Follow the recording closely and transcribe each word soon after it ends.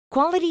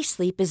Quality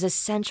sleep is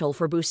essential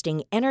for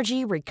boosting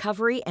energy,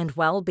 recovery, and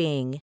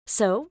well-being.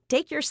 So,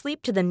 take your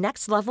sleep to the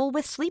next level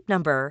with Sleep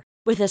Number.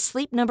 With a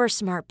Sleep Number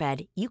smart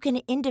bed, you can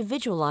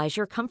individualize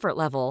your comfort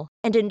level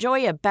and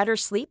enjoy a better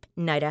sleep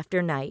night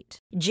after night.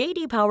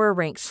 J.D. Power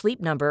ranks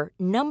Sleep Number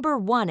number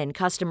one in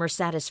customer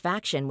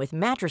satisfaction with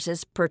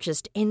mattresses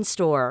purchased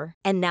in-store.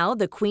 And now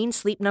the Queen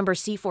Sleep Number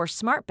C4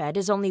 smart bed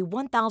is only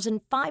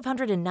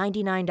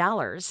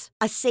 $1,599,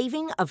 a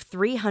saving of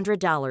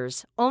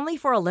 $300, only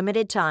for a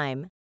limited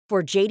time.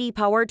 For J.D.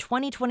 Power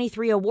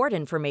 2023 award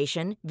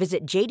information,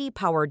 visit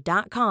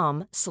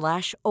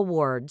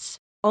jdpower.com/awards.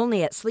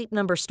 Only at Sleep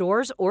Number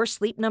stores or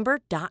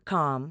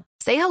sleepnumber.com.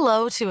 Say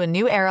hello to a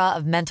new era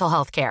of mental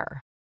health care.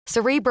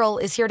 Cerebral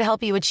is here to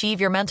help you achieve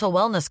your mental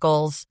wellness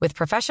goals with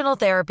professional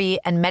therapy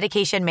and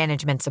medication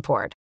management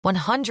support.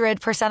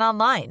 100%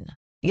 online.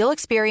 You'll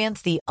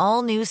experience the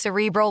all-new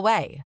Cerebral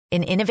Way,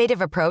 an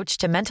innovative approach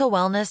to mental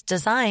wellness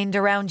designed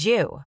around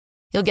you.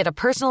 You'll get a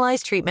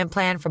personalized treatment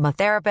plan from a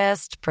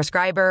therapist,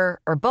 prescriber,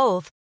 or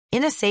both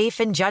in a safe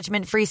and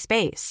judgment-free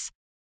space.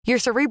 Your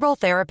Cerebral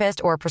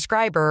therapist or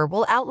prescriber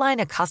will outline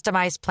a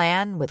customized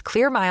plan with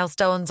clear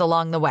milestones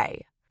along the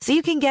way, so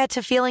you can get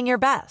to feeling your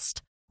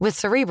best. With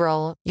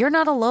Cerebral, you're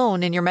not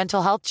alone in your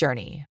mental health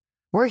journey.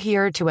 We're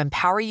here to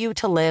empower you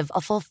to live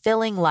a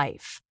fulfilling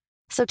life.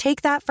 So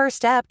take that first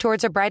step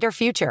towards a brighter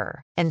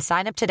future and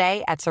sign up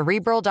today at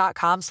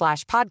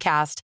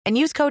Cerebral.com/podcast and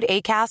use code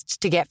ACAST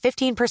to get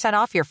 15%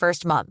 off your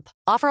first month.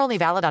 Offer only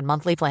valid on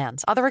monthly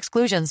plans. Other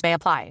exclusions may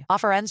apply.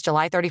 Offer ends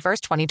July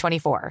 31st,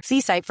 2024.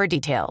 See site for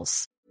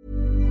details.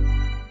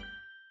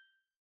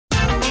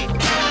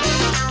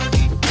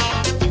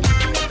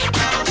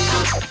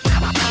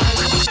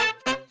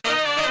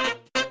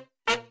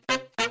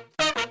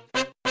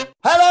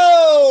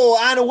 Hello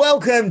and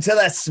welcome to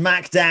the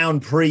SmackDown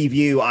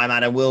preview. I'm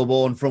Adam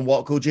Wilborn from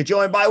What Culture,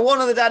 joined by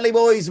one of the Dudley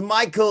Boys,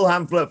 Michael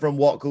Hamflett from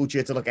What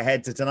Culture, to look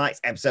ahead to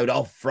tonight's episode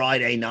of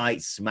Friday Night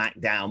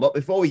SmackDown. But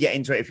before we get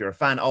into it, if you're a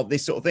fan of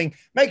this sort of thing,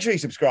 make sure you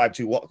subscribe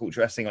to What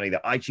Culture Wrestling on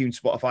either iTunes,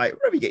 Spotify,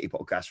 wherever you get your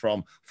podcasts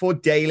from, for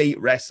daily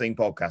wrestling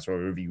podcasts where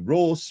we review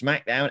Raw,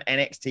 SmackDown,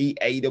 NXT,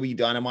 AEW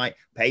Dynamite,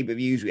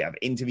 pay-per-views. We have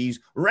interviews,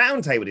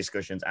 roundtable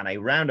discussions, and a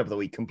round of the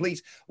week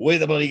complete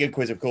with a bloody good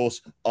quiz, of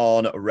course,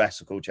 on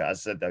Wrestle Culture.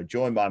 As I said, though,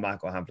 joined by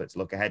Michael Hamflett to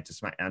look ahead to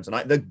SmackDown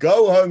tonight. The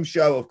go-home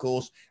show, of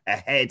course,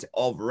 ahead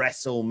of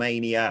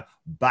WrestleMania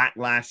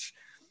Backlash.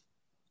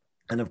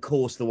 And, of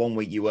course, the 1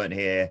 week you weren't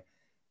here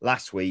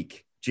last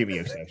week, Jimmy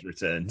Uso's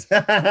returned.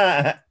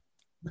 I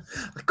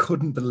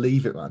couldn't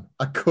believe it, man.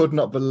 I could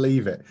not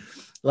believe it.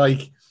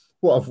 Like,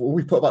 what have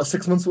we put about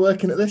 6 months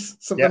working at this?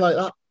 Something like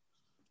that.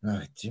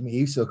 Jimmy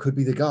Uso could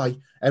be the guy.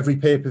 Every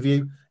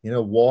pay-per-view,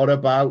 what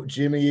about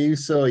Jimmy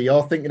Uso?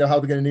 You're thinking of how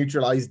they're going to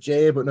neutralize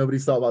Jay, but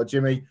nobody's thought about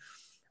Jimmy.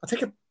 I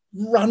take a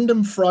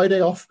random Friday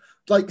off.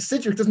 Like,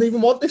 Cedric doesn't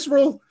even want this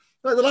role.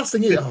 Like, the last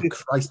thing is, oh,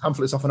 Christ,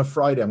 Hamflett's off on a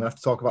Friday. I'm going to have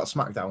to talk about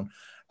SmackDown.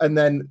 And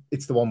then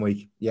it's the 1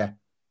 week. Yeah.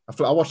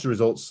 I watched the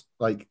results,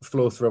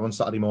 flow through on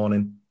Saturday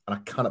morning, and I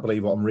cannot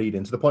believe what I'm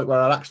reading, to the point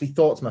where I actually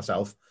thought to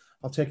myself,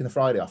 I've taken the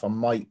Friday off. I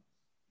might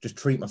just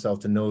treat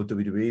myself to no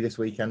WWE this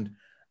weekend.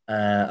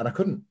 And I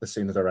couldn't as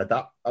soon as I read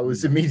that. I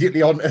was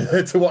immediately on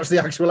to watch the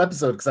actual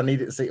episode because I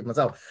needed to see it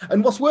myself.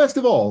 And what's worst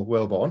of all,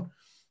 Wilborn,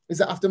 is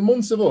that after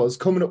months of us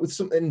coming up with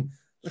something,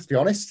 let's be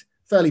honest,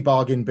 fairly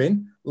bargain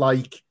bin,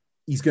 like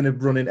he's going to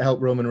run in to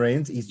help Roman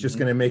Reigns, he's just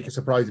going to make a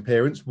surprise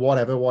appearance,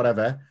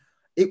 whatever.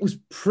 It was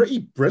pretty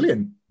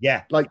brilliant.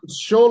 Yeah. Like, the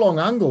show long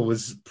angle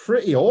was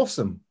pretty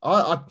awesome.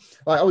 I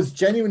was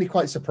genuinely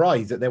quite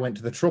surprised that they went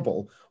to the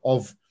trouble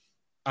of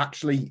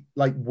actually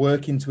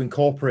working to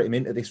incorporate him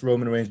into this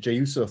Roman Reigns Jey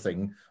Uso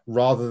thing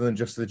rather than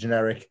just the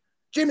generic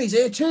Jimmy's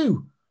here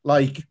too,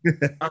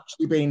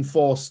 actually being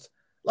forced.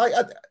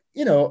 I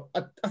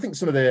think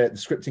some of the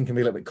scripting can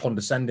be a little bit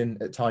condescending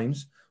at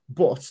times,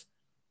 but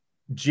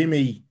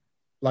Jimmy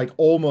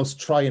almost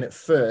trying at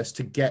first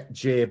to get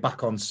Jay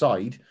back on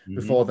side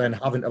before then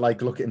having to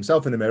look at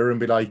himself in the mirror and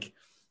be like,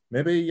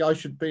 maybe I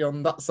should be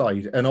on that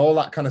side, and all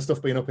that kind of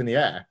stuff being up in the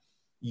air.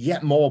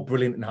 Yet more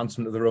brilliant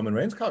enhancement of the Roman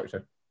Reigns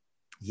character.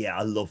 Yeah,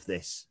 I love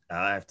this.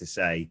 I have to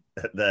say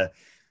that the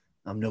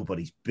 "I'm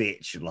nobody's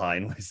bitch"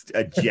 line was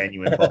a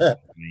genuine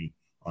positive for me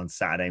on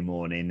Saturday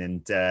morning.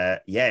 And so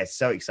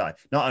excited.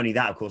 Not only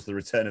that, of course, the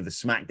return of the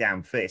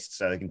SmackDown fist,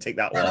 so they can tick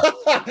that one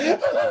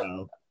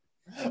off.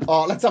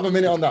 Oh, let's have a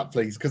minute on that,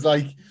 please. Because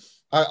I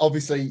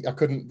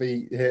couldn't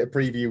be here to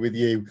preview with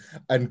you.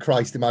 And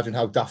Christ, imagine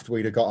how daft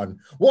we'd have gotten.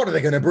 What are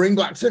they going to bring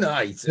back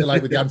tonight?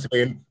 With the answer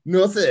being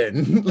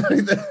nothing.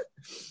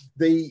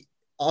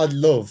 I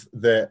love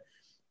that.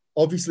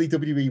 Obviously,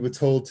 WWE were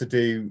told to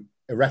do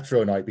a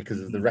retro night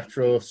because of the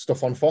retro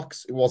stuff on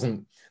Fox.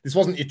 This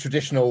wasn't your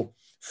traditional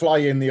fly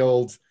in the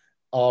old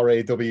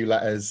RAW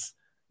letters,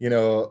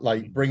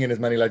 bring in as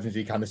many legends as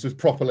you can. This was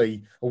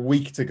properly a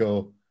week to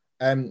go.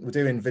 We're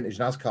doing vintage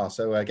NASCAR,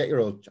 so get your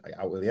old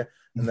out with you.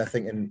 And they're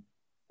thinking,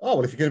 oh,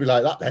 well, if you're going to be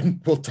like that,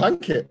 then we'll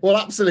tank it. We'll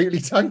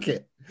absolutely tank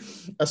it.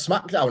 A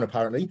SmackDown,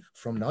 apparently,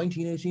 from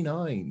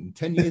 1989,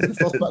 10 years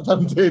before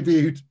SmackDown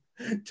debuted.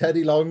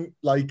 Teddy Long,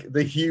 like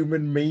the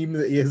human meme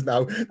that he is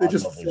now. They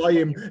just fly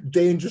him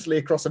dangerously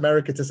across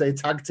America to say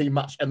tag team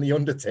match and The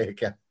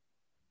Undertaker.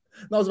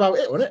 That was about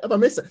it, wasn't it? Have I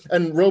missed it?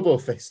 And Robo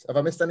Fist. Have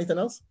I missed anything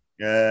else?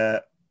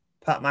 Pat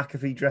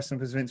McAfee dressing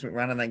up as Vince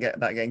McMahon and then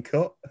getting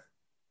cut.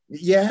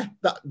 Yeah,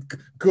 that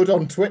good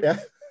on Twitter.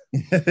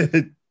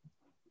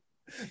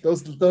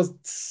 those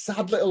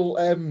sad little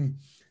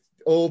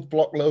old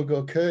block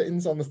logo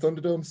curtains on the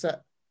Thunderdome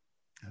set.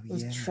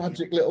 Those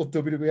tragic little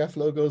WWF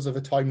logos of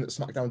a time that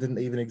SmackDown didn't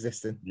even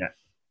exist in. Yeah.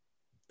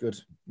 Good.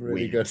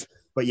 Really good.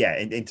 But yeah,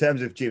 in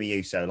terms of Jimmy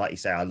Uso, like you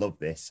say, I love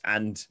this.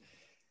 And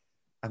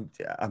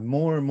I'm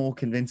more and more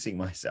convincing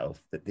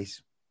myself that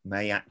this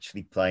may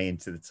actually play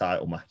into the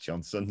title match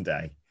on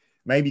Sunday.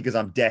 Maybe because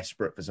I'm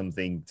desperate for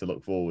something to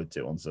look forward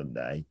to on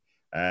Sunday.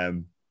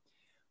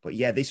 But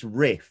yeah, this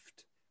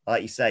rift,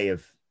 like you say,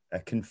 of a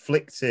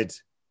conflicted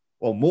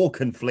or more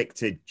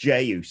conflicted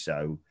Jey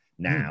Uso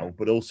now,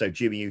 but also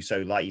Jimmy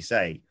Uso, like you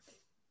say,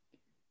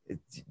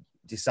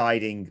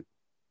 deciding,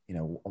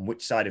 on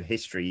which side of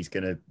history he's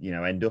going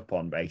to, end up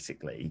on,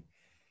 basically,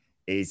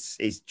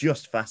 is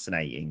just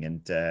fascinating.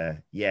 And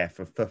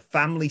for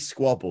family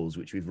squabbles,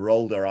 which we've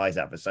rolled our eyes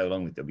at for so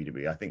long with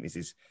WWE, I think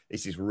this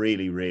is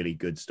really, really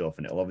good stuff,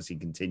 and it'll obviously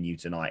continue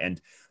tonight.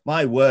 And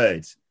my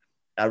word,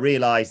 I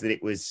realised that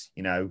it was,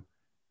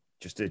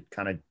 just to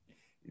kind of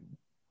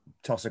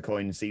toss a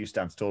coin and see who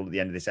stands tall at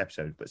the end of this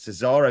episode. But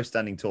Cesaro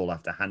standing tall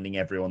after handing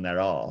everyone their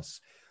arse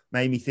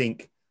made me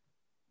think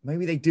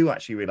maybe they do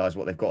actually realise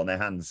what they've got on their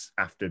hands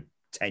after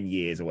 10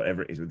 years or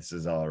whatever it is with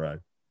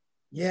Cesaro.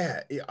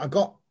 Yeah, I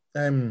got...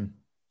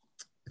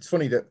 it's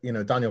funny that,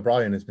 Daniel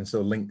Bryan has been so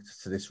linked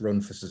to this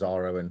run for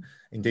Cesaro, and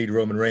indeed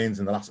Roman Reigns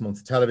in the last month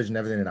of television and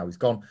everything, and now he's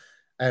gone.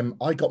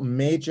 I got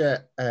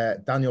major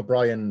Daniel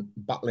Bryan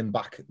battling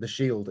back the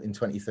Shield in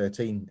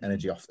 2013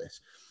 energy off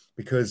this,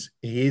 because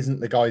he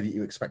isn't the guy that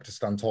you expect to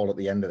stand tall at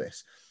the end of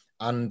this.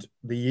 And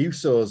the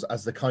Usos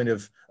as the kind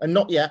of, and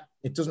not yet,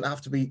 it doesn't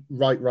have to be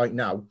right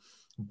now,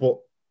 but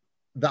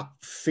that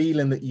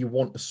feeling that you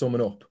want to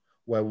summon up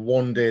where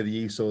one day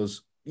the Usos,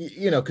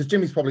 because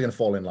Jimmy's probably going to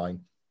fall in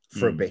line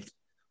for a bit,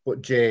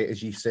 but Jey,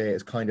 as you say,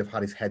 has kind of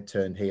had his head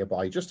turned here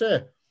by just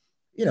a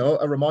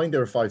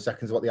reminder of 5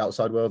 seconds of what the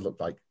outside world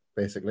looked like,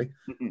 basically,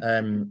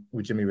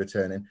 with Jimmy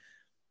returning.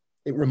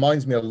 It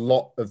reminds me a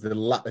lot of the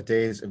latter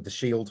days of the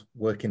Shield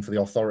working for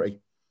the Authority,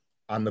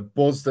 and the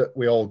buzz that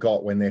we all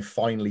got when they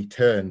finally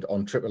turned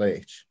on Triple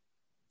H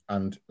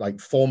and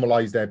like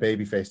formalized their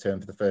babyface turn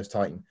for the first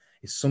time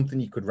is something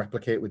you could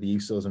replicate with the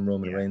Usos and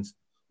Roman Reigns.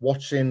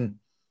 Watching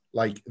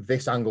like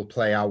this angle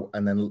play out,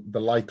 and then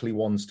the likely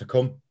ones to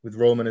come with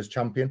Roman as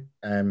champion,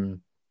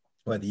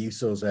 where the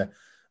Usos are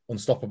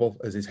unstoppable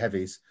as his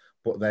heavies,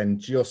 but then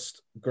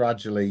just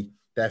gradually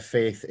their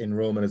faith in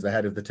Roman as the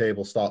head of the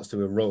table starts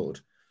to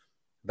erode.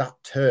 That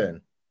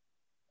turn,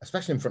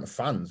 especially in front of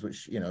fans,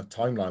 which,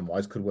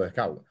 timeline-wise could work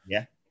out.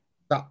 Yeah.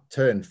 That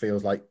turn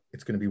feels like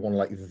it's going to be one of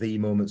like the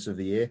moments of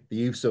the year.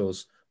 The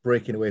Usos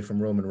breaking away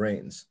from Roman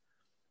Reigns,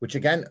 which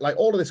again, like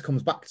all of this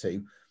comes back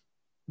to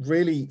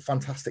really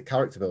fantastic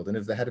character building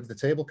of the head of the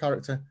table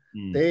character.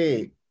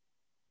 They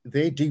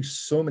do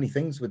so many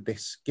things with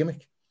this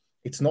gimmick.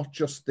 It's not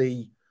just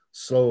the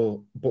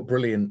slow but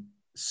brilliant,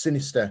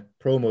 sinister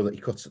promo that he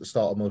cuts at the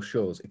start of most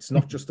shows. It's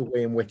not just the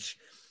way in which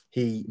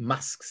he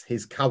masks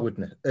his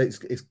cowardness,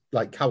 it's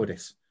like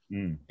cowardice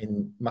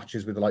in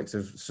matches with the likes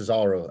of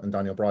Cesaro and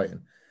Daniel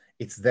Bryan.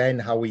 It's then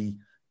how he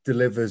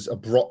delivers a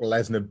Brock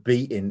Lesnar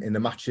beating in the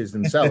matches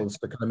themselves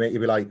to kind of make you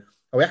be like,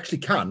 oh, he actually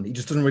can. He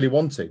just doesn't really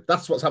want to.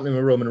 That's what's happening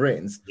with Roman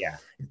Reigns. Yeah.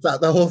 It's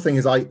that the whole thing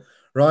is like,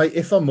 right,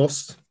 if I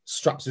must,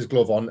 straps his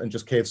glove on and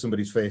just caves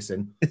somebody's face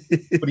in.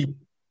 But he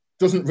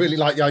doesn't really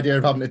like the idea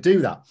of having to do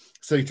that.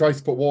 So he tries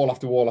to put wall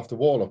after wall after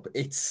wall up.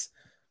 It's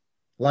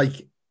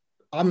like,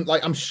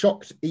 I'm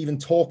shocked even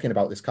talking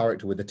about this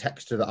character with the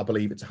texture that I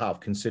believe it to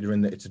have,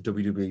 considering that it's a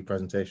WWE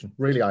presentation.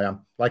 Really, I am.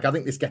 Like, I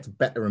think this gets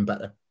better and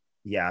better.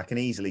 Yeah, I can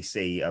easily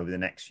see over the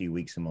next few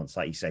weeks and months,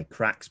 like you say,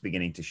 cracks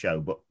beginning to show,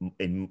 but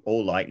in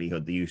all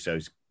likelihood, the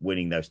Usos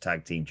winning those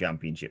tag team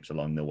championships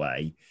along the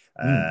way.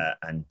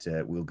 And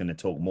we're going to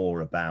talk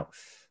more about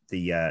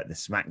the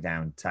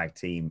SmackDown tag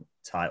team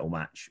title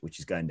match, which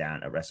is going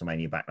down at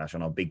WrestleMania Backlash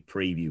on our big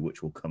preview,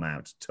 which will come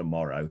out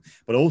tomorrow.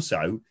 But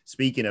also,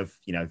 speaking of,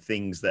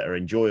 things that are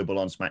enjoyable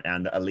on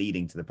SmackDown that are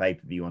leading to the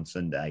pay-per-view on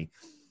Sunday,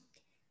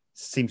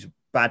 seems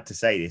bad to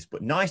say this,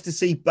 but nice to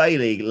see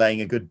Bayley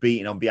laying a good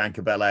beating on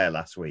Bianca Belair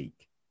last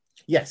week.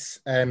 Yes,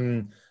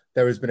 there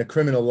has been a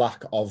criminal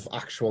lack of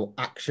actual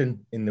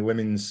action in the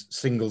women's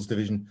singles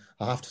division.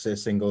 I have to say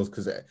singles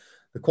because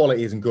the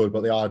quality isn't good,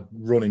 but they are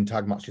running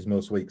tag matches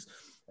most weeks.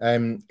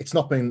 It's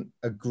not been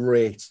a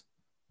great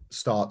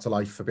start to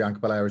life for Bianca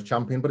Belair as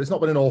champion, but it's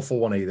not been an awful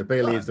one either.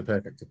 Bayley is the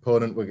perfect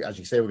opponent. As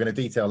you say, we're going to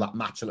detail that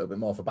match a little bit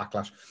more for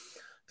Backlash.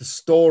 The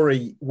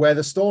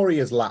story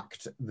has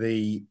lacked,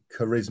 the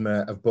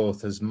charisma of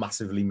both has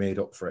massively made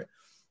up for it.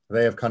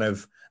 They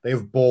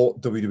have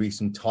bought WWE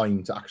some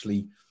time to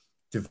actually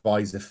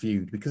devise a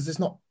feud, because there's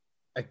not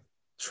a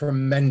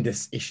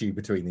tremendous issue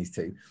between these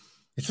two.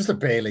 It's just that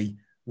Bayley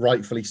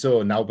rightfully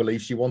so, now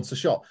believes she wants a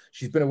shot.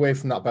 She's been away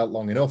from that belt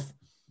long enough.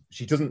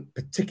 She doesn't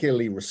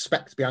particularly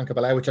respect Bianca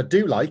Belair, which I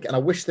do like, and I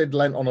wish they'd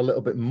lent on a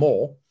little bit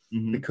more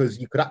because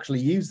you could actually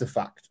use the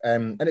fact.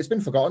 And it's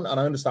been forgotten, and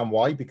I understand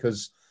why,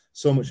 because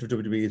so much of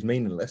WWE is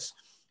meaningless.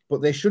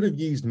 But they should have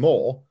used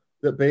more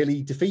that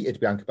Bayley defeated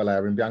Bianca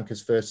Belair in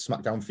Bianca's first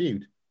SmackDown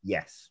feud.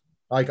 Yes.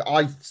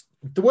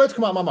 The words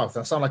come out of my mouth,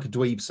 and I sound like a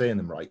dweeb saying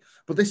them, right?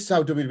 But this is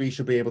how WWE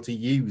should be able to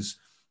use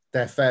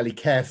their fairly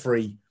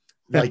carefree,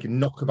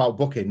 knockabout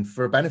booking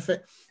for a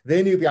benefit.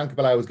 They knew Bianca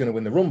Belair was going to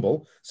win the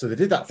Rumble, so they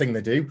did that thing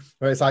they do,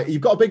 where it's like,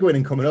 you've got a big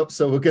winning coming up,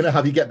 so we're going to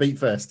have you get beat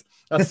first.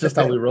 That's just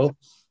how we roll.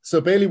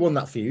 So Bayley won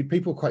that feud.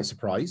 People were quite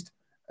surprised.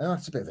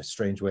 That's a bit of a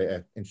strange way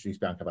to introduce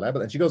Bianca Belair, but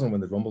then she goes on to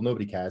win the Rumble.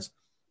 Nobody cares.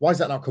 Why does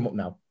that not come up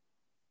now?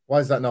 Why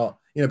is that not?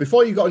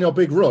 Before you got on your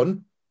big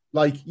run,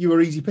 you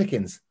were easy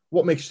pickings.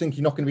 What makes you think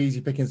you're not going to be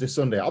easy pickings this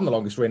Sunday? I'm the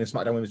longest reigning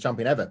SmackDown Women's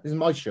Champion ever. This is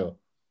my show.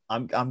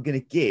 I'm going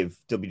to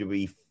give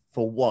WWE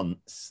for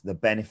once the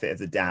benefit of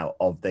the doubt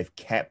of they've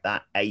kept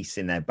that ace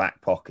in their back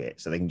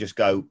pocket, so they can just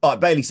go, oh,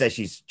 Bayley says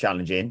she's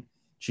challenging.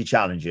 She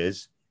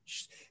challenges.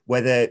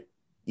 Whether,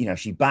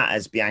 she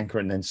batters Bianca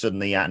and then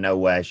suddenly out of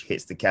nowhere she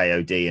hits the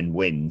KOD and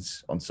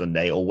wins on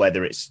Sunday, or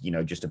whether it's,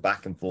 just a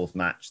back and forth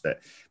match that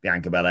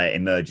Bianca Belair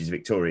emerges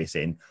victorious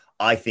in.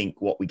 I think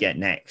what we get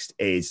next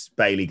is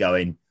Bayley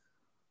going,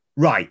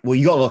 right, well,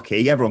 you got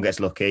lucky. Everyone gets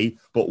lucky,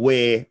 but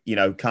we're,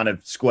 kind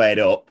of squared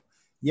up.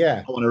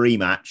 Yeah. I want a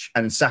rematch.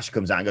 And Sasha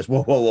comes out and goes,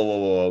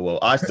 whoa.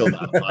 I still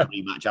don't want a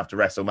rematch after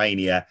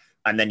WrestleMania.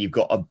 And then you've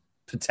got a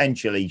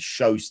potentially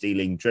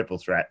show-stealing triple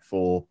threat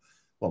for,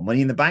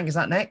 Money in the Bank? Is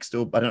that next?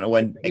 Or I don't know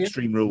when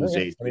Extreme Rules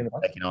is.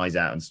 Taking eyes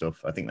out and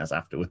stuff. I think that's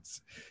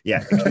afterwards.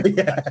 Yeah. That's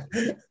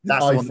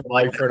the one that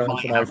might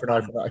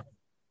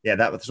yeah,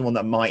 that's the one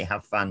that might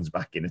have fans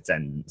back in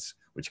attendance,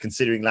 which,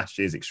 considering last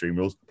year's Extreme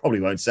Rules,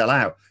 probably won't sell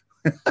out.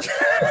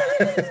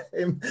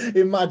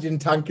 Imagine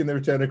tanking the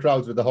return of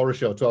crowds with the horror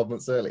show 12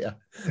 months earlier.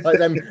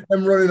 Them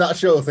running that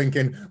show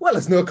thinking, well,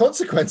 there's no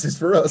consequences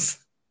for us.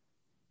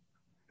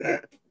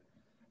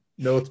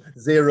 No,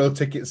 0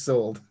 tickets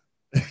sold.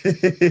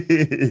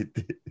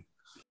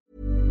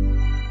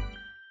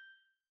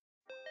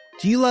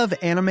 Do you love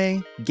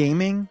anime,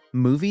 gaming,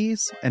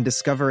 movies, and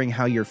discovering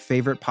how your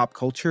favorite pop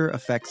culture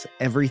affects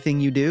everything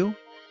you do?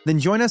 Then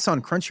join us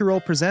on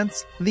Crunchyroll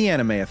Presents The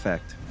Anime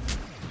Effect.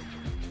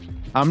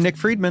 I'm Nick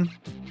Friedman.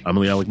 I'm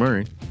Lee Alec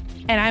Murray.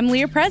 And I'm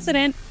Leah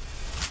President.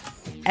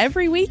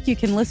 Every week you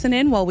can listen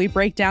in while we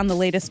break down the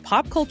latest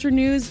pop culture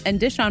news and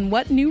dish on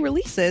what new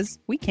releases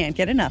we can't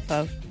get enough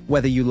of.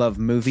 Whether you love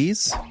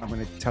movies, I'm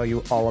going to tell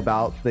you all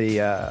about the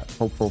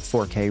hopeful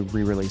 4K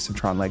re-release of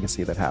Tron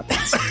Legacy that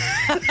happens.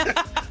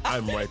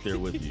 I'm right there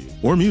with you.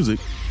 Or music.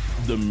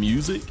 The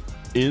music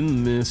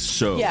in this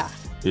show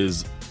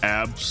is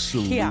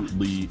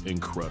absolutely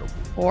incredible.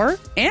 Or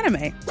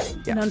anime.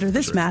 And under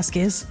this mask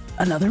is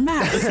another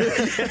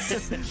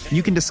mask.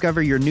 You can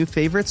discover your new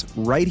favorites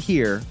right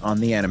here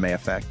on The Anime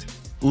Effect.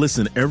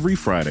 Listen every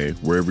Friday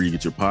wherever you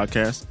get your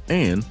podcasts,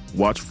 and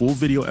watch full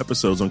video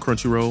episodes on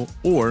Crunchyroll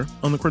or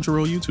on the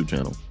Crunchyroll YouTube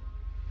channel.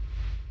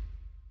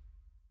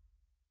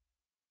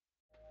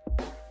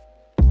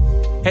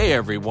 Hey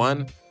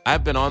everyone,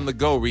 I've been on the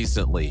go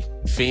recently.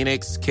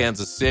 Phoenix,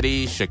 Kansas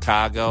City,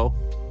 Chicago.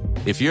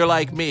 If you're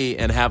like me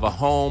and have a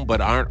home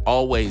but aren't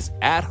always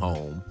at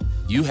home,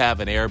 you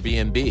have an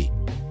Airbnb.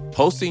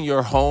 Hosting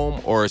your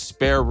home or a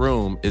spare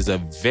room is a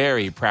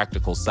very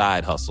practical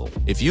side hustle.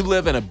 If you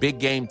live in a big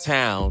game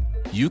town,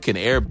 you can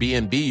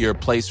Airbnb your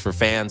place for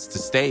fans to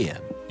stay in.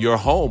 Your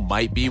home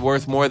might be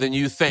worth more than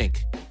you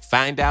think.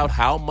 Find out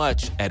how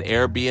much at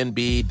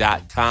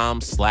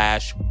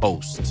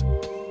airbnb.com/host.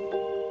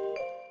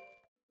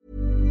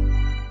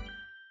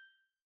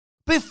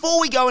 Before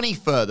we go any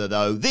further,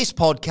 though, this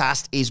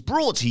podcast is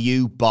brought to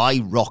you by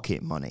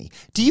Rocket Money.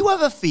 Do you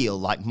ever feel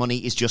like money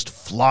is just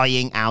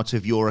flying out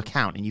of your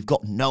account and you've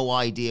got no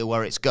idea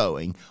where it's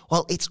going?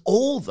 Well, it's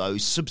all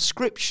those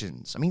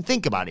subscriptions. I mean,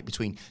 think about it.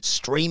 Between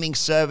streaming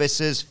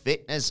services,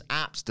 fitness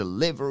apps,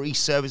 delivery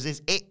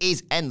services, it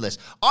is endless.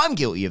 I'm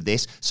guilty of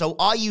this, so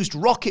I used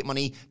Rocket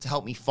Money to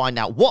help me find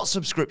out what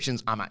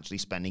subscriptions I'm actually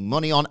spending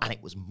money on, and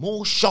it was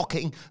more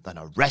shocking than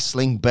a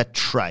wrestling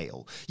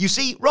betrayal. You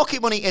see,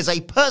 Rocket Money is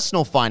a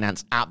personal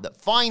finance app that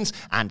finds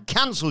and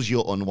cancels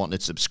your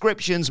unwanted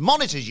subscriptions,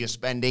 monitors your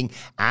spending,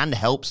 and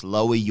helps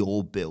lower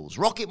your bills.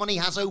 Rocket Money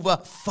has over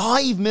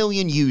 5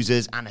 million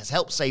users and has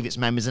helped save its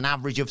members an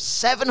average of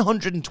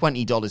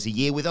 $720 a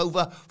year, with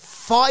over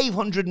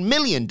 $500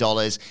 million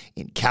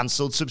in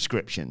cancelled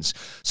subscriptions.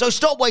 So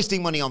stop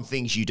wasting money on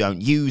things you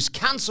don't use.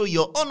 Cancel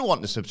your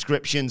unwanted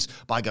subscriptions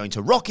by going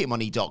to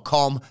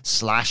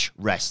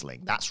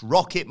rocketmoney.com/wrestling. That's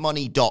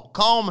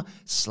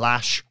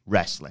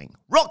rocketmoney.com/wrestling.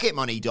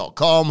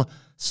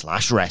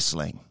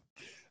 rocketmoney.com/wrestling.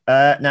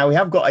 Now, we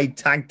have got a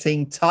tag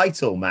team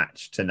title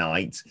match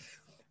tonight.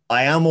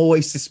 I am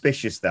always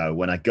suspicious, though,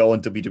 when I go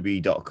on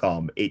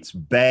WWE.com, it's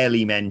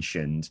barely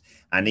mentioned.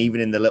 And even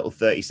in the little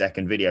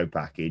 30-second video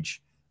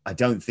package, I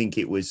don't think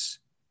it was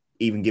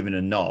even given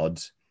a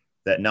nod.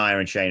 that Nia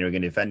and Shayna are going to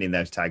be defending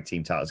those tag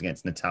team titles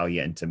against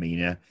Natalya and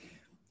Tamina,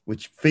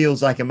 which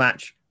feels like a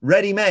match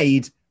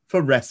ready-made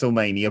for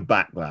WrestleMania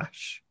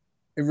Backlash.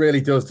 It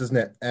really does, doesn't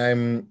it?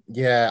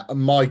 Yeah,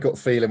 my gut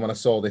feeling when I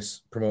saw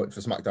this promoted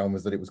for SmackDown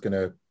was that they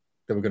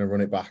were going to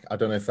run it back. I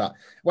don't know if that...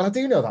 Well, I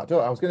do know that.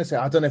 I was going to say,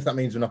 I don't know if that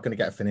means we're not going to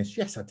get a finish.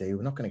 Yes, I do.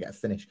 We're not going to get a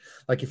finish.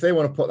 Like, if they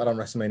want to put that on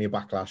WrestleMania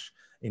Backlash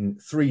in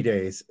 3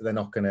 days, they're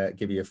not going to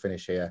give you a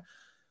finish here.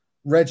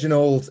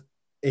 Reginald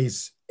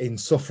is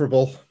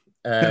insufferable.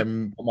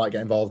 Might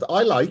get involved.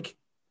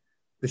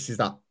 This is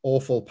that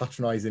awful,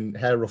 patronising,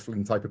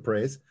 hair-ruffling type of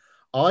praise.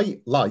 I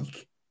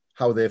like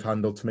how they've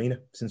handled Tamina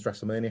since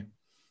WrestleMania.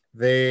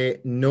 They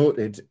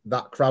noted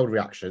that crowd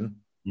reaction,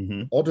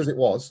 odd as it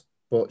was,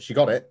 but she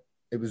got it.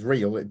 It was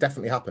real. It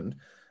definitely happened.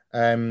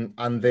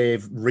 And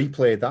they've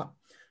replayed that.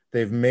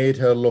 They've made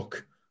her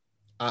look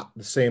at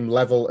the same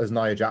level as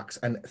Nia Jax.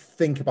 And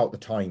think about the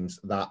times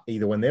that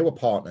either when they were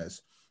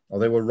partners or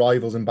they were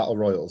rivals in battle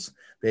royals,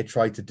 they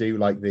tried to do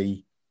like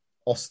the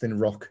Austin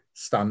Rock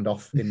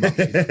standoff in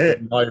matches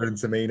with Nia and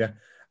Tamina.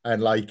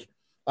 And like,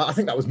 I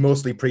think that was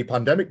mostly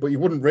pre-pandemic, but you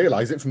wouldn't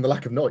realize it from the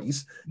lack of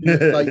noise.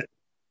 Like,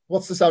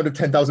 what's the sound of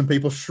 10,000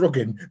 people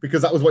shrugging?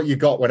 Because that was what you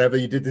got whenever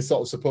you did this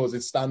sort of supposed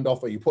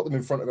standoff, or you put them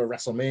in front of a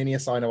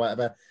WrestleMania sign or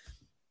whatever.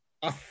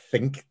 I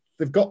think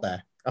they've got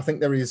there. I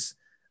think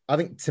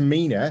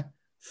Tamina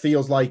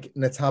feels like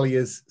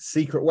Natalya's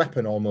secret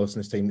weapon almost in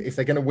this team. If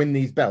they're going to win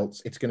these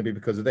belts, it's going to be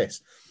because of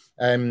this.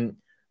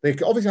 They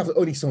obviously have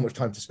only so much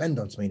time to spend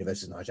on Tamina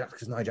versus Nia Jax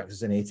because Nia Jax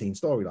is in 18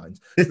 storylines.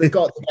 So they've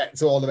got to get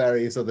to all the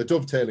various other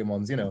dovetailing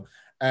ones, you know.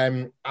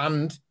 And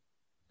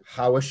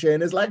how are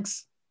Shayna's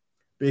legs?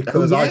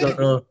 Because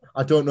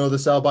I don't know the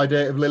sell-by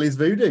date of Lily's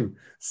voodoo.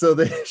 So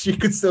she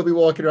could still be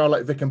walking around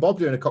like Vic and Bob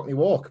doing a Cockney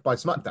walk by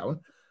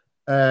SmackDown.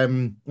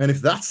 And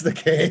if that's the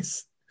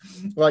case,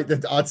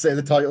 I'd say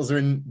the titles are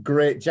in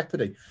great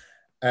jeopardy.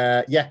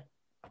 If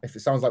it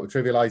sounds like we're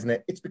trivializing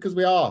it, it's because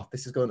we are.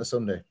 This is going to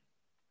Sunday.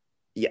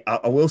 Yeah,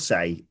 I will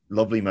say,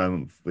 lovely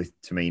moment with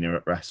Tamina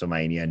at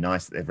WrestleMania.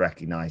 Nice that they've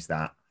recognised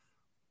that.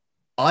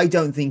 I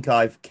don't think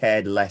I've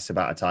cared less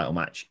about a title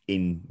match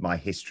in my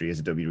history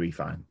as a WWE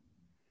fan.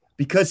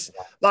 Because,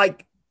 I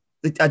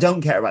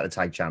don't care about the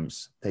tag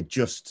champs. They're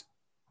just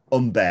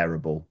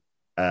unbearable.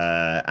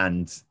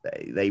 And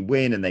they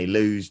win and they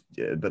lose,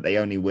 but they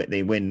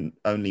win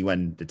only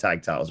when the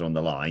tag titles are on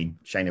the line.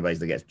 Shayna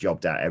Baszler gets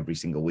jobbed out every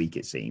single week,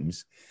 it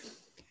seems.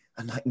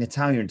 And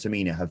Natalya and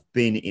Tamina have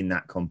been in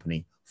that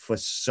company for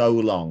so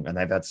long, and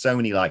they've had so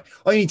many you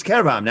need to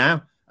care about them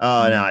now.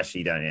 Oh, no,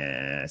 actually, you don't.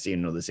 Yeah, see you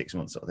in another 6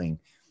 months sort of thing.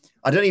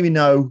 I don't even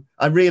know.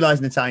 I realise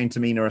Natalya and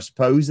Tamina, I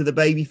suppose, are the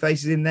baby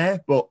faces in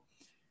there, but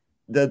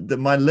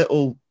my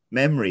little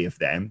memory of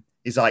them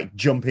is like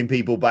jumping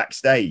people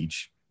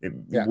backstage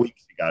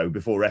weeks ago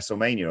before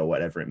WrestleMania or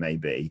whatever it may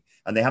be.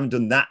 And they haven't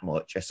done that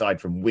much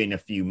aside from win a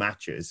few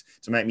matches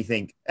to make me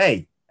think,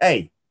 hey,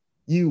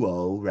 you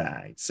all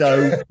right.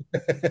 So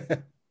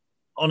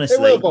honestly,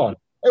 Hey,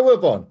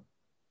 Wilborn.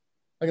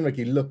 I'm going to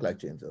make you look like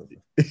James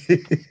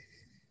Ellsworth.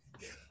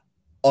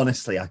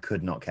 Honestly, I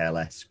could not care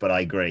less, but I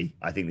agree.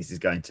 I think this is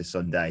going to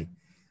Sunday,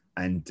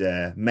 and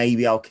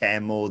maybe I'll care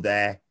more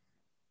there.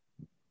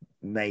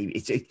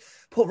 Maybe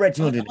put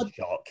Reginald in a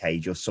shark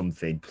cage or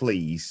something,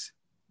 please.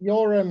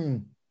 Your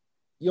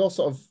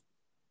sort of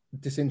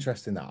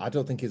disinterest in that, I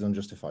don't think is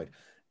unjustified.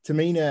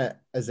 Tamina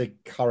as a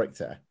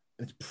character,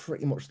 and it's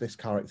pretty much this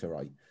character,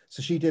 right?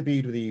 So she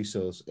debuted with the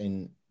Usos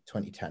in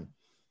 2010.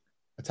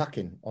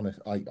 Attacking,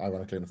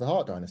 ironically enough, the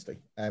Hart Dynasty.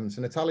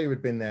 So Natalya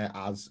had been there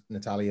as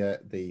Natalya,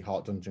 the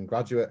Hart Dungeon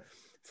graduate,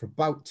 for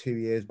about 2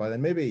 years by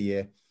then, maybe a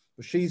year.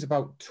 But she's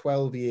about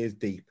 12 years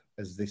deep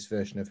as this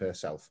version of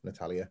herself,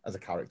 Natalya, as a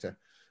character.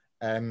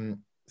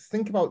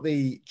 Think about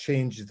the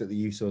changes that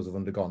the Usos have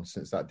undergone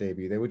since that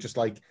debut. They were just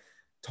like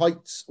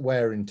tights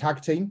wearing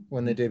tag team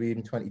when they debuted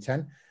in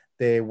 2010.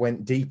 They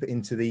went deep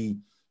into the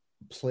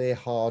play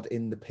hard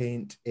in the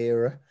paint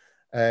era.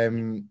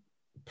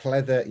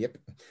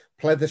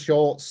 Pleather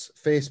shorts,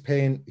 face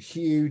paint,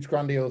 huge,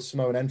 grandiose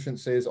Samoan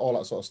entrances, all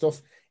that sort of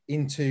stuff,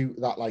 into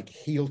that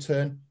heel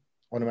turn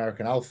on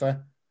American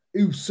Alpha.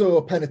 Uso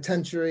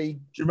Penitentiary. Do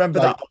you remember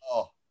that?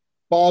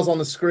 Bars on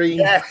the screen.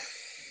 Yeah.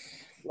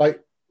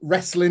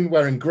 Wrestling,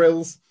 wearing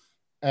grills.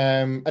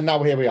 And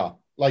now here we are.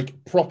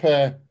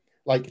 Proper,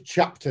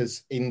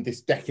 chapters in this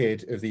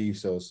decade of the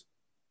Usos.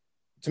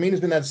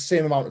 Tamina's been there the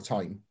same amount of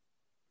time.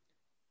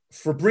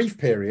 For a brief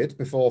period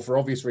before, for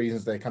obvious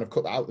reasons, they kind of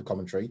cut that out of the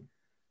commentary.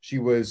 She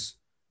was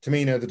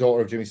Tamina, the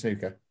daughter of Jimmy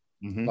Snuka.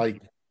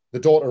 Mm-hmm. The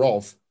daughter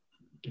of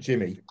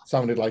Jimmy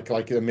sounded like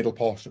a middle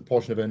portion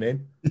of her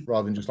name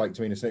rather than just like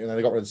Tamina Snuka. And then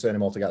they got rid of the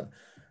surname altogether.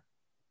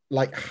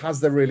 Has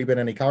there really been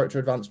any character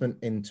advancement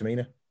in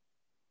Tamina?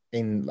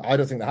 I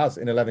don't think there has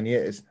in 11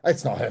 years.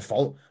 It's not her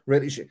fault,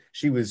 really.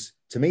 She was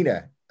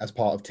Tamina as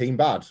part of Team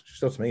Bad. She's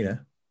still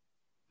Tamina.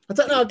 I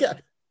don't know. I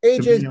get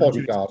AJ's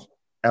bodyguard.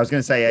 I was going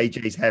to say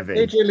AJ's heavy.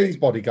 AJ Lee's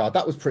bodyguard.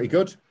 That was pretty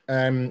good.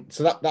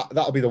 So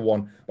that'll be the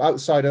one. But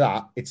outside of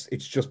that,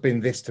 it's just been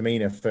this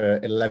Tamina for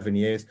 11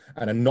 years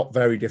and a not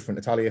very different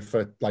Natalya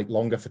for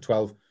longer, for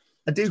 12.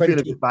 I do feel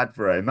a bit bad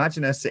for her.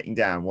 Imagine her sitting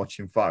down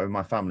watching Fight with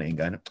my family and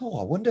going,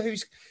 "Oh, I wonder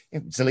who's."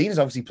 Zelina's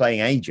obviously playing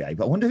AJ,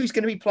 but I wonder who's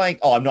going to be playing.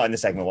 Oh, I'm not in the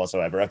segment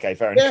whatsoever. Okay,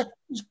 fair enough. Yeah,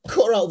 just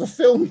cut her out of the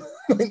film.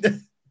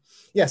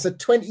 Yeah, so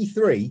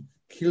 23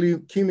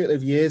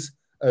 cumulative years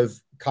of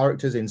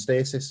characters in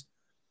stasis.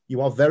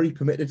 You are very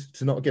permitted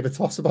to not give a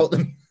toss about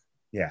them.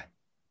 Yeah.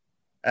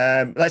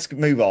 Let's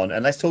move on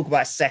and let's talk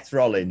about Seth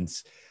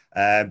Rollins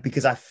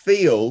because I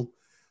feel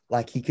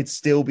like he could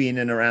still be in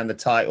and around the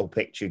title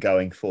picture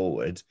going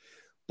forward.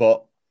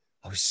 But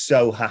I was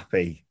so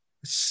happy,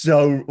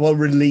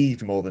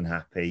 relieved more than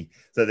happy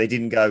that they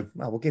didn't go,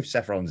 we'll give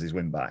Seth Rollins his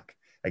win back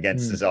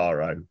against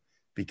Cesaro.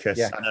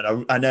 Because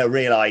I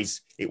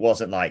realize it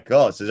wasn't like,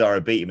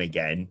 Cesaro beat him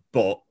again,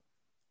 but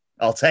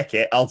I'll take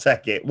it.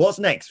 What's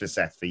next for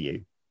Seth for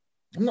you?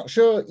 I'm not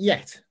sure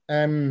yet.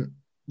 The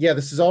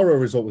Cesaro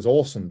result was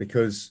awesome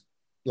because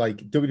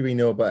WWE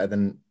know better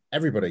than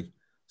everybody.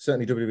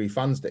 Certainly WWE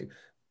fans do.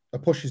 A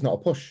push is not a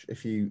push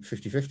if you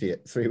 50-50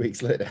 it 3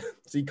 weeks later.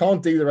 So you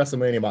can't do the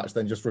WrestleMania match,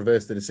 then just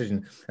reverse the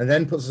decision and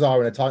then put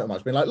Cesaro in a title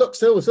match, being like, look,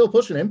 we're still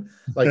pushing him.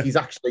 He's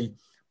actually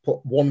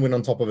put one win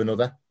on top of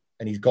another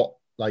and he's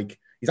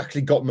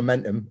actually got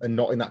momentum and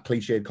not in that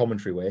cliched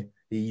commentary way.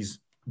 He's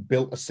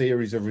built a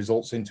series of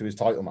results into his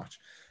title match.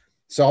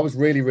 So I was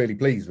really, really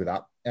pleased with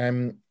that.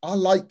 I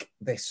like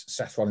this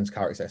Seth Rollins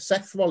character.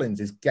 Seth Rollins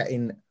is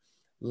getting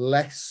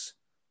less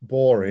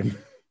boring.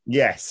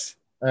 Yes.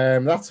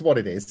 That's what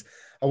it is.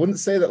 I wouldn't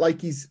say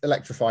that he's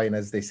electrifying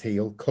as this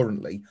heel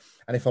currently.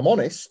 And if I'm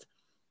honest,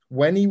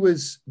 when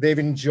they've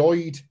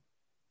enjoyed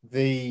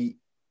the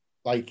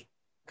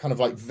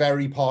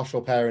very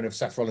partial pairing of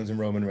Seth Rollins and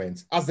Roman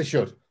Reigns, as they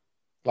should.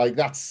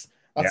 That's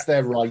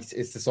their right,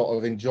 is to sort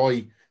of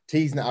enjoy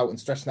teasing it out and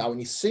stretching it out. And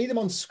you see them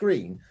on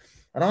screen,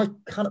 and I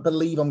can't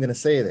believe I'm going to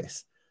say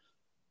this.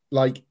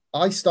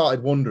 I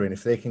started wondering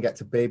if they can get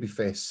to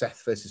babyface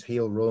Seth versus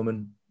heel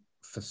Roman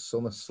for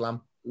SummerSlam.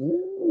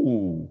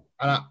 Ooh.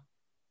 And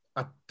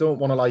I don't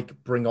want to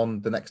bring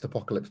on the next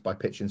apocalypse by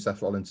pitching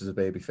Seth Rollins as a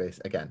babyface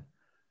again.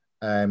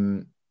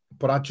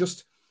 But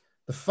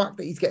the fact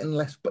that he's getting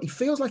less, but he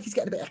feels like he's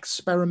getting a bit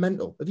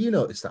experimental. Have you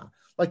noticed that?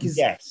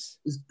 His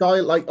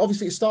dialogue,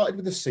 obviously it started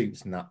with the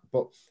suits and that,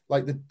 but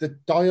the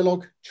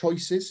dialogue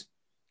choices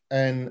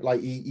and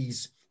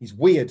he's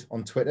weird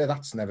on Twitter.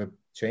 That's never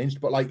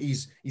changed, but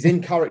he's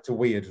in character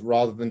weird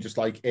rather than just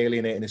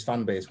alienating his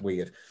fan base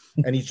weird.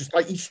 And he's just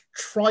he's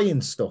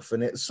trying stuff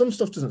and some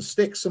stuff doesn't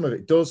stick, some of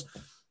it does.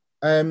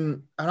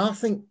 And I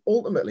think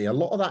ultimately a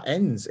lot of that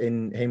ends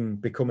in him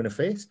becoming a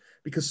face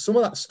because some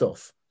of that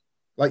stuff,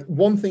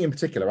 one thing in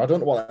particular, I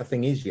don't know what that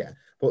thing is yet,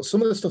 but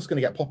some of the stuff's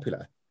going to get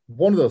popular.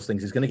 One of those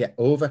things is going to get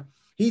over.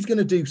 He's going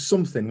to do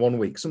something one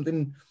week,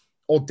 something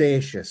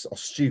audacious or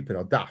stupid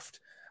or daft,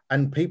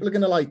 and people are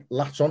going to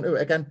latch onto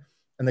it again,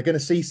 and they're going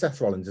to see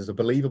Seth Rollins as a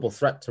believable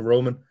threat to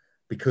Roman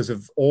because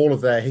of all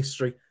of their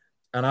history.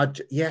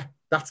 And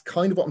that's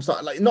kind of what I'm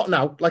starting. Not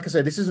now, like I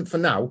said, this isn't for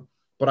now,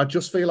 but I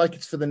just feel like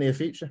it's for the near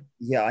future.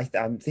 Yeah,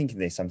 I'm thinking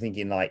this. I'm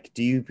thinking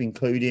do you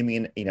include him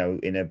in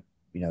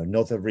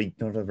another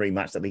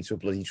rematch that leads to a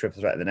bloody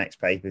triple threat at the next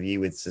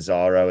pay-per-view with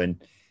Cesaro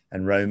and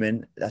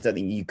Roman? I don't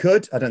think you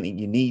could. I don't think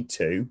you need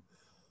to.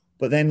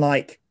 But then,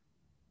 I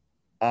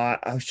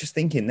was just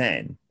thinking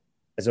then,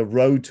 as a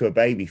road to a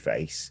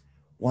babyface,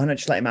 why not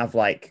just let him have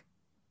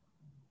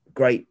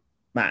great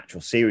match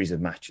or series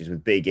of matches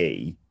with Big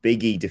E?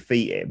 Big E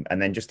defeat him,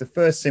 and then just the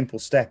first simple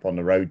step on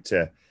the road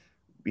to,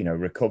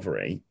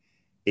 recovery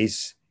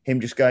is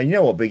him just going, you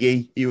know what, Big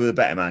E, you were the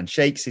better man.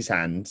 Shakes his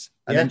hands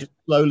and then just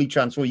slowly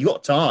transform. You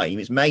got time.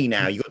 It's May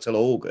now. You got till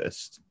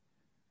August.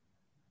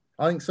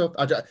 I think so.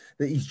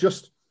 He's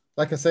just,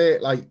 like I say,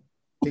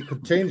 it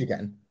could change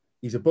again.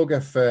 He's a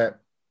bugger for.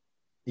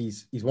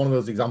 He's one of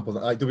those examples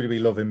that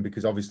WWE love him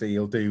because obviously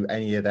he'll do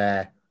any of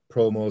their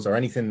promos or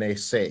anything they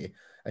say,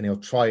 and he'll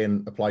try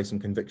and apply some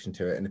conviction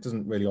to it, and it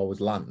doesn't really always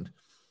land.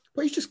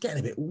 But he's just getting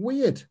a bit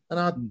weird, and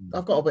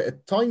I've got a bit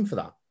of time for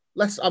that.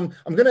 I'm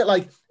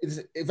gonna it's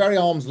very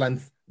arm's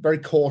length, very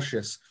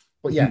cautious,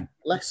 but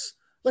less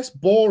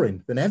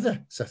boring than ever.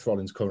 Seth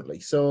Rollins currently,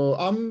 so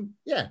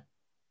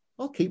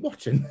I'll keep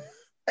watching.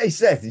 Hey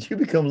Seth, did you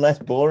become less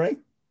boring?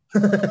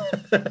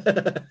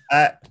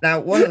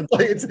 Now,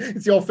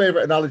 it's your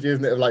favorite analogy,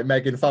 isn't it, of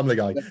Meg in Family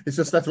Guy? It's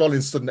just Seth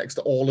Rollins stood next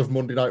to all of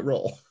Monday Night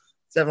Raw.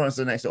 Seth Rollins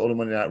stood next to all of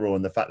Monday Night Raw,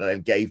 and the fact that they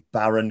gave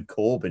Baron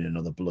Corbin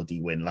another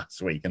bloody win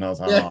last week, and I was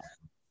like,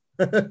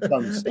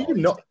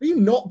 Are you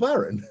not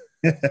Baron?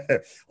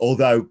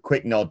 Although,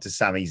 quick nod to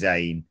Sami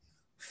Zayn,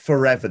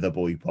 forever the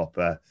boy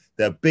popper.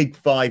 The big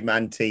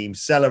 5-man team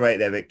celebrate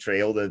their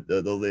victory. All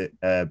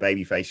the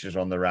baby faces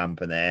are on the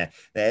ramp, and they're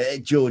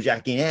jaw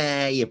jacking.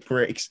 Hey, you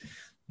pricks!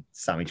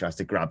 Sammy tries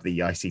to grab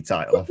the IC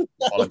title.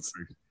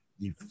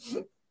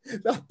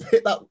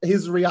 that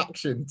his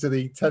reaction to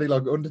the Teddy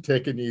Long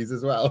Undertaker news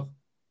as well.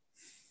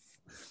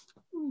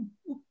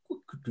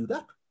 Could do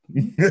that.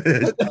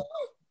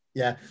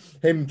 Yeah,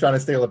 him trying to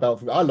steal a belt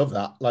from. I love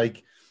that.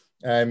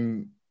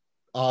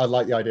 I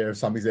like the idea of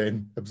Sami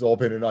Zayn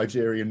absorbing a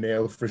Nigerian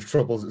nail for his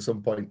troubles at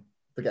some point.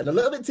 They're getting a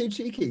little bit too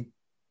cheeky.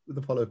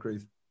 with Apollo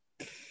Crews.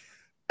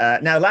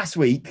 Now, last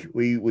week,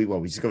 we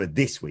discovered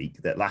this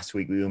week that last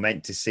week we were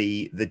meant to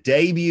see the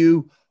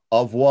debut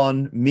of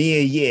one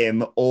Mia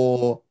Yim,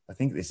 or I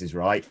think this is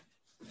right,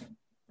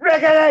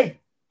 Rickety.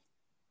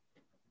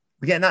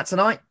 We getting that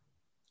tonight?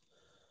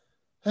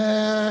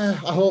 I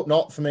hope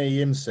not, for Mia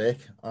Yim's sake.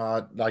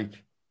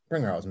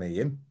 Bring her out as Mia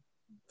Yim.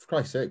 For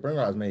Christ's sake, bring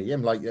her out as Mia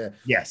Yim.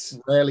 Yes.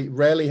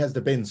 Rarely has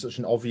there been such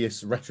an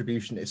obvious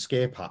retribution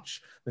escape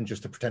hatch than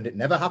just to pretend it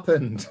never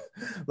happened.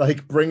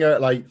 Bring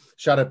her,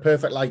 she had a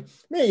perfect,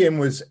 Mia Yim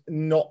was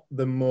not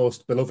the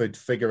most beloved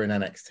figure in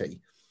NXT,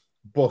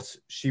 but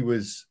she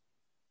was,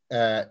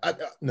 no,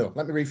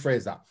 let me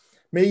rephrase that.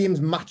 Mia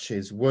Yim's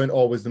matches weren't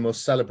always the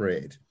most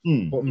celebrated,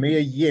 but Mia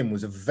Yim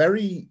was a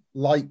very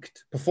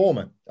liked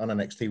performer on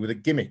NXT with a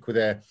gimmick, with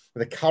a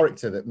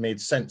character that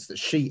made sense, that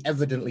she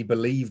evidently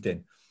believed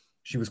in.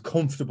 She was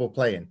comfortable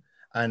playing,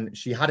 and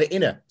she had it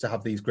in her to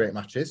have these great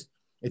matches.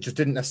 It just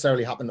didn't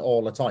necessarily happen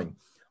all the time.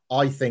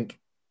 I think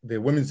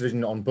the women's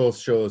division on both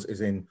shows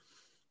is in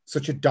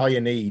such a dire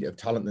need of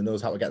talent that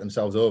knows how to get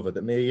themselves over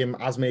that Mia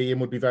Yim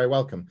would be very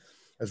welcome.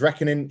 As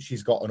Reckoning,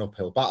 she's got an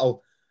uphill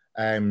battle.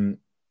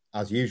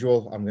 As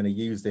usual, I'm going to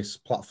use this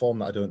platform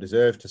that I don't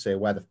deserve to say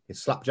where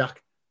is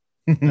Slapjack.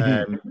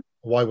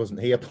 Why wasn't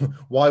he?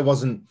 Why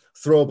wasn't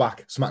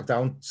Throwback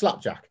SmackDown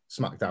Slapjack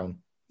SmackDown?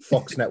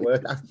 Fox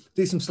Network.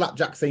 Do some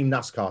Slapjack themed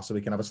NASCAR so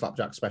we can have a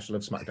Slapjack special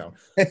of SmackDown.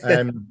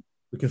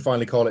 We can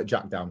finally call it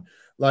Jackdown.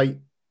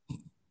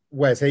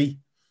 Where's he?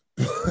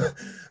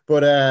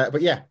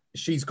 but yeah,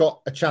 she's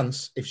got a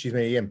chance if she's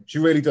Mia Yim. She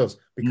really does,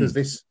 because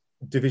this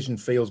division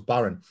feels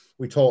barren.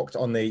 We talked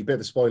on the bit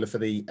of a spoiler for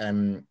the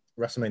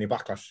WrestleMania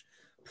Backlash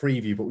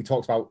preview, but we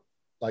talked about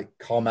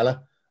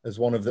Carmella as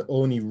one of the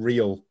only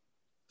real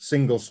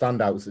single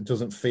standouts that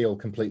doesn't feel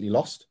completely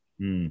lost.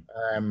 Mia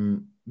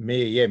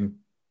Yim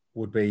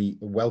would be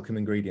a welcome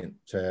ingredient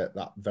to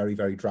that very,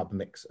 very drab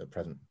mix at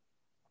present.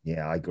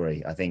 Yeah, I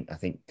agree. I think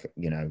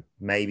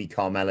maybe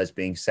Carmella's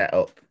being set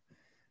up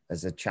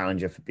as a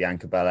challenger for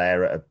Bianca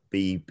Belair at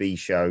a B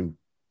show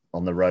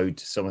on the road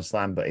to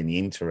SummerSlam, but in the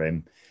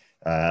interim,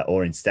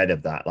 or instead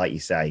of that, like you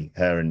say,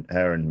 her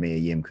and Mia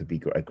Yim could be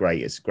a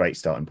great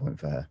starting point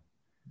for her.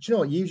 Do you know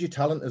what? Use your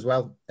talent as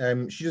well.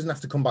 She doesn't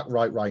have to come back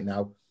right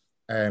now.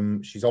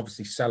 She's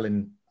obviously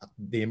selling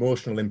the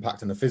emotional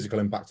impact and the physical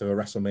impact of a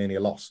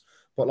WrestleMania loss,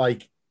 but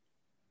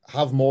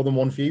have more than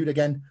one feud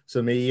again.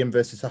 So Mia Yim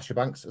versus Sasha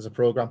Banks as a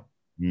program.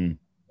 A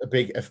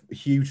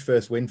huge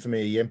first win for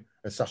Mia Yim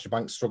as Sasha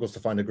Banks struggles to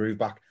find a groove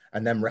back,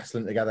 and them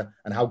wrestling together,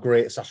 and how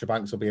great Sasha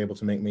Banks will be able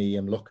to make Mia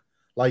Yim look.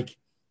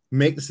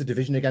 Make this a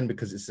division again,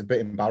 because it's a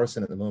bit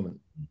embarrassing at the moment.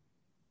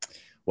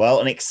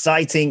 Well, an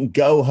exciting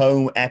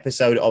go-home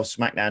episode of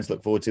SmackDown to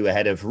look forward to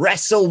ahead of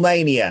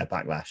WrestleMania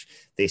Backlash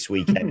this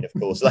weekend, of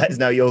course. Let us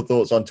know your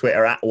thoughts on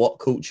Twitter at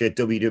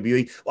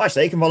WhatCultureWWE. Well,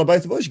 actually, you can follow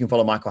both of us. You can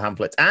follow Michael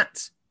Hamflett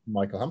at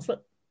Michael Hamflett.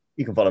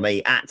 You can follow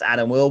me at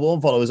Adam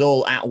Wilborn. Follow us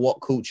all at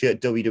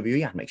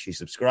WhatCultureWWE. And make sure you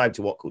subscribe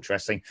to What Culture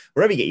Wrestling,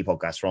 wherever you get your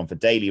podcasts from, for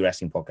daily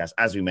wrestling podcasts.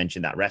 As we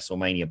mentioned, that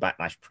WrestleMania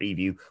Backlash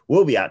preview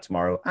will be out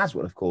tomorrow, as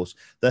well, of course,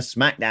 the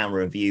SmackDown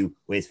review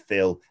with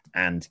Phil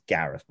and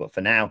Gareth. But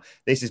for now,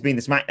 this has been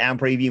the SmackDown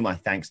preview. My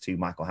thanks to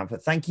Michael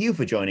Hamflett. Thank you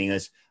for joining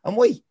us, and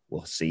we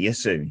will see you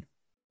soon.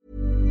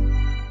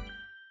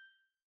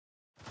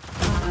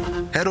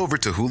 Head over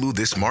to Hulu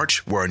this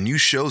March, where our new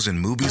shows and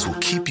movies will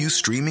keep you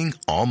streaming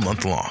all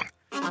month long.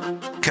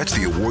 Catch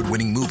the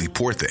award-winning movie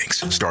Poor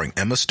Things, starring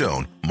Emma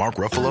Stone, Mark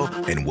Ruffalo,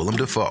 and Willem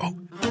Dafoe.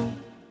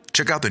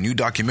 Check out the new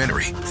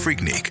documentary,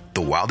 Freaknik,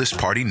 The Wildest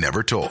Party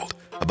Never Told,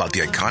 about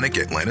the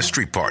iconic Atlanta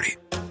Street Party.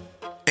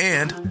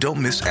 And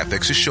don't miss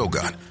FX's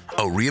Shogun,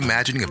 a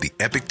reimagining of the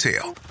epic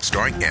tale,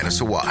 starring Anna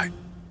Sawai.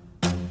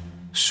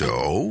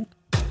 So,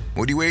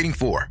 what are you waiting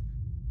for?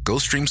 Go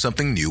stream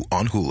something new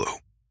on Hulu.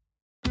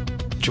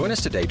 Join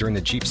us today during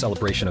the Jeep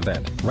Celebration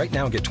event. Right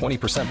now, get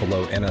 20%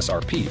 below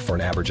MSRP for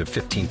an average of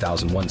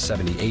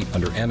 $15,178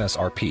 under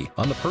MSRP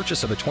on the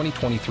purchase of a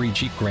 2023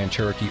 Jeep Grand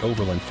Cherokee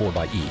Overland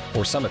 4xE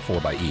or Summit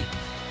 4xE.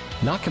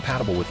 Not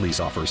compatible with lease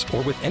offers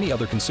or with any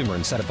other consumer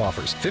incentive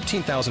offers.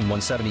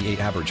 $15,178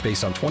 average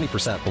based on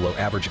 20% below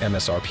average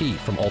MSRP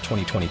from all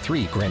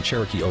 2023 Grand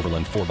Cherokee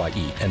Overland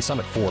 4xE and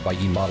Summit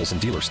 4xE models in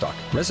dealer stock.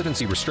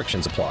 Residency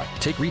restrictions apply.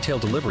 Take retail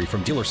delivery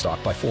from dealer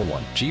stock by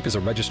 4/1. Jeep is a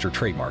registered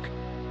trademark.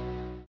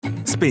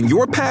 Spin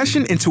your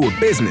passion into a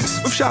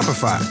business with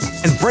Shopify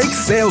and break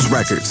sales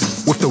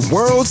records with the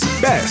world's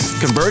best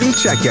converting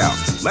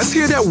checkout. Let's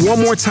hear that one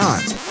more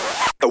time.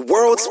 The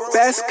world's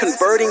best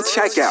converting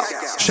checkout.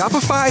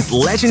 Shopify's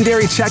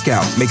legendary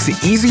checkout makes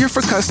it easier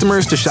for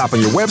customers to shop on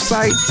your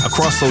website,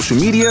 across social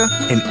media,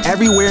 and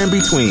everywhere in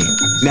between.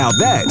 Now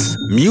that's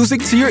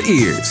music to your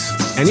ears.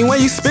 Any way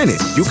you spin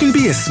it, you can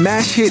be a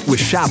smash hit with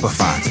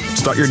Shopify.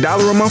 Start your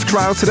 $1 a month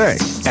trial today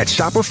at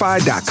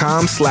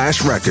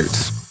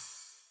shopify.com/records.